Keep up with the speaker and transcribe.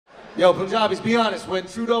Yo, Punjabis, be honest. When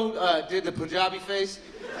Trudeau did the Punjabi face,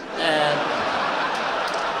 and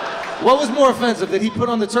what was more offensive? Did he put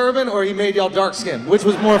on the turban or he made y'all dark skinned? Which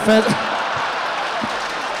was more offensive?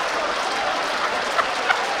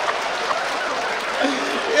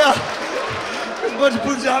 Yeah. There's a bunch of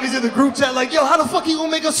Punjabis in the group chat like, yo, how the fuck are you gonna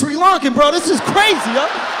make us Sri Lankan, bro? This is crazy, yo.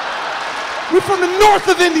 We're from the north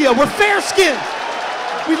of India. We're fair-skinned.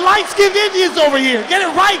 We light-skinned Indians over here. Get it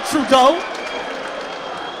right, Trudeau.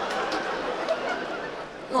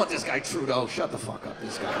 Oh, this guy Trudeau. Shut the fuck up,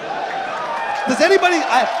 this guy. Does anybody,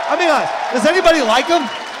 I mean, does anybody like him?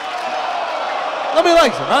 Nobody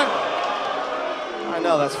likes him, right? I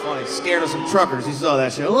know, that's funny. Scared of some truckers. You saw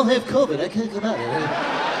that shit. Oh, I have COVID. I can't come out.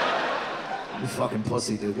 You fucking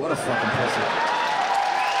pussy, dude. What a fucking pussy.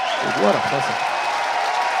 Dude, what a pussy.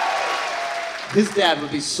 His dad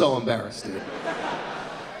would be so embarrassed, dude.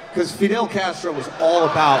 Because Fidel Castro was all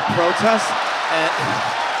about protest and...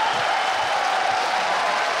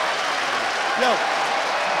 Yo.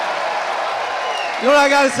 You know what I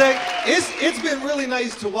gotta say? It's been really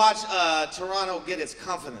nice to watch Toronto get its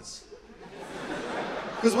confidence.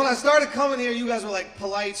 Because when I started coming here, you guys were like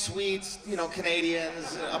polite, sweet, you know,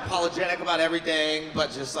 Canadians, apologetic about everything,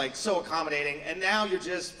 but just like so accommodating. And now you're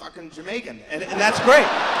just fucking Jamaican. And that's great.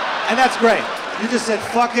 And that's great. You just said,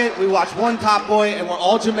 fuck it, we watch one Top Boy and we're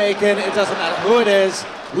all Jamaican. It doesn't matter who it is.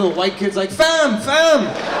 Little white kids like, fam.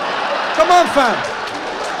 Come on, fam.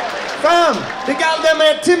 Fam, the gal them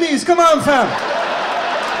at Timmy's, come on, fam.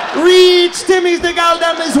 Reach Timmy's, the gal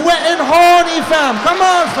them is wet and horny, fam. Come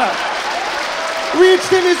on, fam. Reach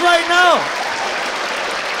Timmy's right now.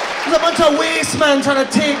 There's a bunch of waste men trying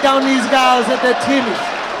to take down these guys at their Timmy's.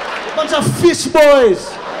 A bunch of fish boys.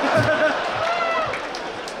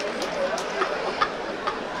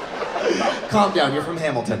 Calm down, you're from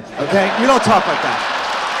Hamilton, okay? You don't talk like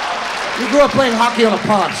that. You grew up playing hockey on a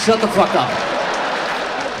pond. Shut the fuck up.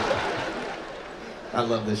 I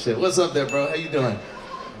love this shit. What's up there, bro? How you doing?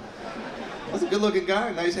 That's a good-looking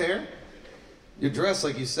guy, nice hair. You're dressed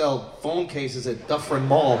like you sell phone cases at Dufferin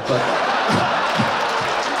Mall, but...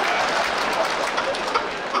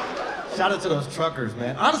 Shout out to those truckers,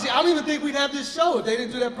 man. Honestly, I don't even think we'd have this show if they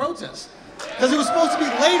didn't do that protest. Because it was supposed to be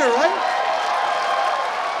later, right?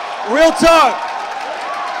 Real talk.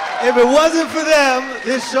 If it wasn't for them,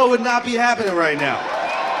 this show would not be happening right now.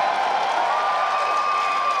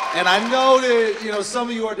 And I know that, you know, some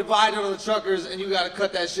of you are divided on the truckers and you gotta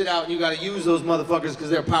cut that shit out and you gotta use those motherfuckers because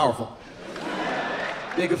they're powerful.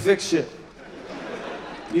 They can fix shit.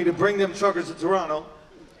 You need to bring them truckers to Toronto.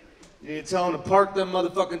 You need to tell them to park them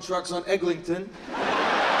motherfucking trucks on Eglinton.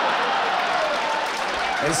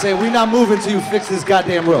 And say, we're not moving till you fix this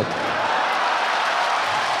goddamn road.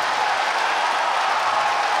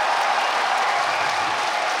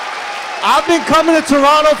 I've been coming to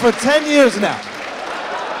Toronto for 10 years now.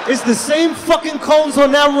 It's the same fucking cones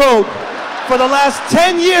on that road for the last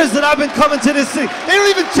 10 years that I've been coming to this city. They don't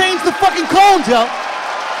even change the fucking cones, yo.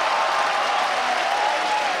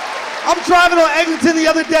 I'm driving on Eglinton the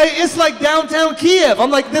other day, it's like downtown Kiev. I'm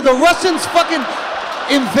like, did the Russians fucking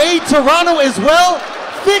invade Toronto as well?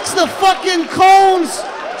 Fix the fucking cones,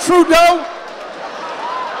 Trudeau.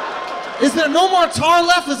 Is there no more tar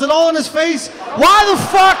left? Is it all in his face? Why the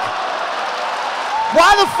fuck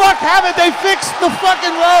haven't they fixed the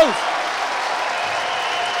fucking roads?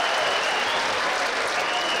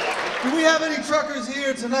 Do we have any truckers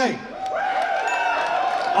here tonight?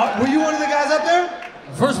 Were you one of the guys up there?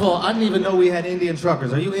 First of all, I didn't even know we had Indian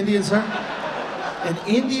truckers. Are you Indian, sir? An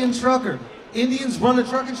Indian trucker. Indians run the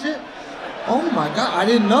truck and shit? Oh my God, I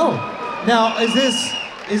didn't know. Now, is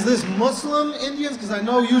this Muslim Indians? Because I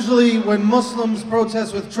know usually when Muslims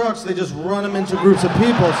protest with trucks, they just run them into groups of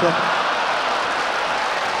people, so.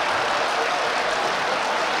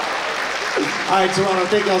 All right, Toronto,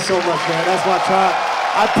 thank y'all so much, man. That's my tribe.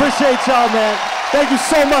 I appreciate y'all, man. Thank you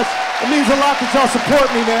so much. It means a lot that y'all support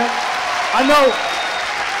me, man. I know.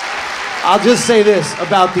 I'll just say this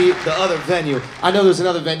about the other venue. I know there's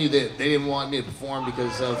another venue that they didn't want me to perform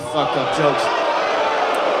because of fucked up jokes.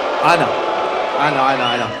 I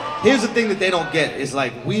know. Here's the thing that they don't get is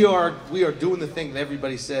like we are doing the thing that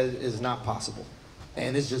everybody says is not possible.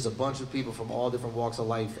 And it's just a bunch of people from all different walks of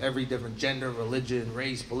life, every different gender, religion,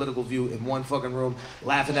 race, political view in one fucking room,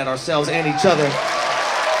 laughing at ourselves and each other.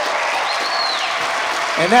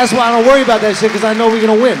 And that's why I don't worry about that shit, because I know we're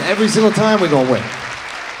gonna win. Every single time we're gonna win.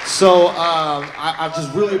 So I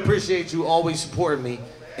just really appreciate you always supporting me,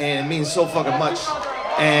 and it means so fucking much.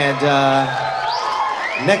 And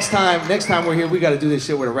next time we're here, we gotta do this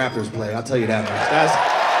shit where the Raptors play. I'll tell you that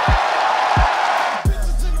much.